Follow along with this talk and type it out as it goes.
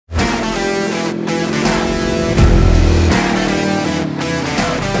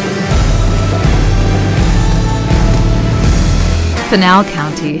Pinal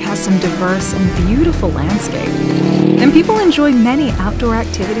County has some diverse and beautiful landscape, and people enjoy many outdoor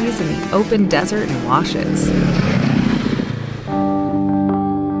activities in the open desert and washes.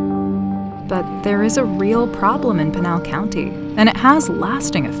 But there is a real problem in Pinal County, and it has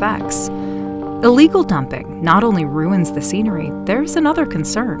lasting effects. Illegal dumping not only ruins the scenery, there's another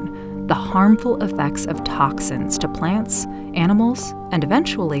concern: the harmful effects of toxins to plants, animals, and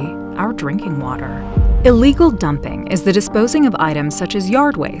eventually our drinking water. Illegal dumping is the disposing of items such as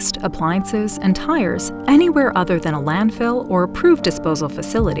yard waste, appliances, and tires anywhere other than a landfill or approved disposal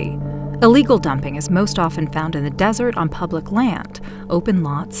facility. Illegal dumping is most often found in the desert, on public land, open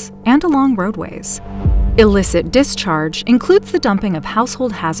lots, and along roadways. Illicit discharge includes the dumping of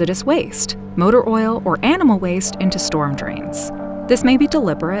household hazardous waste, motor oil, or animal waste into storm drains. This may be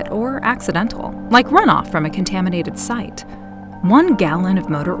deliberate or accidental, like runoff from a contaminated site. 1 gallon of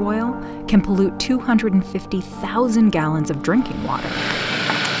motor oil can pollute 250,000 gallons of drinking water.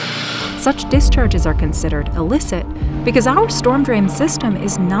 Such discharges are considered illicit because our storm drain system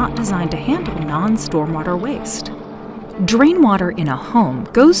is not designed to handle non-stormwater waste. Drain water in a home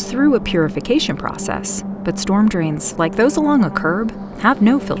goes through a purification process, but storm drains, like those along a curb, have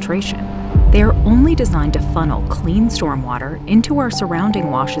no filtration. They are only designed to funnel clean stormwater into our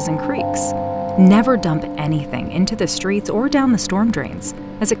surrounding washes and creeks. Never dump anything into the streets or down the storm drains,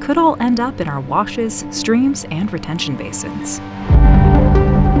 as it could all end up in our washes, streams, and retention basins.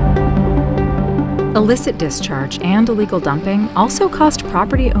 Illicit discharge and illegal dumping also cost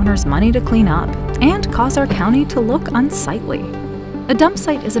property owners money to clean up and cause our county to look unsightly. A dump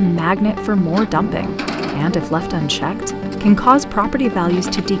site is a magnet for more dumping, and if left unchecked, can cause property values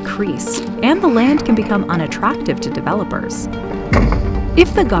to decrease and the land can become unattractive to developers.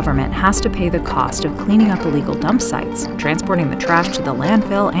 If the government has to pay the cost of cleaning up illegal dump sites, transporting the trash to the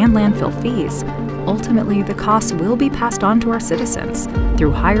landfill, and landfill fees, ultimately the costs will be passed on to our citizens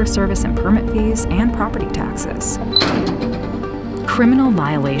through higher service and permit fees and property taxes. Criminal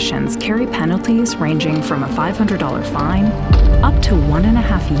violations carry penalties ranging from a $500 fine up to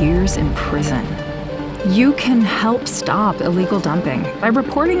 1.5 years in prison. You can help stop illegal dumping by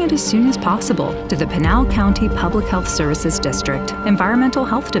reporting it as soon as possible to the Pinal County Public Health Services District Environmental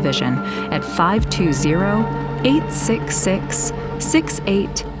Health Division at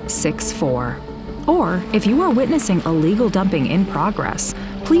 520-866-6864. Or, if you are witnessing illegal dumping in progress,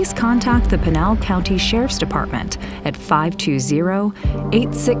 please contact the Pinal County Sheriff's Department at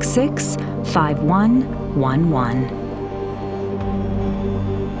 520-866-5111.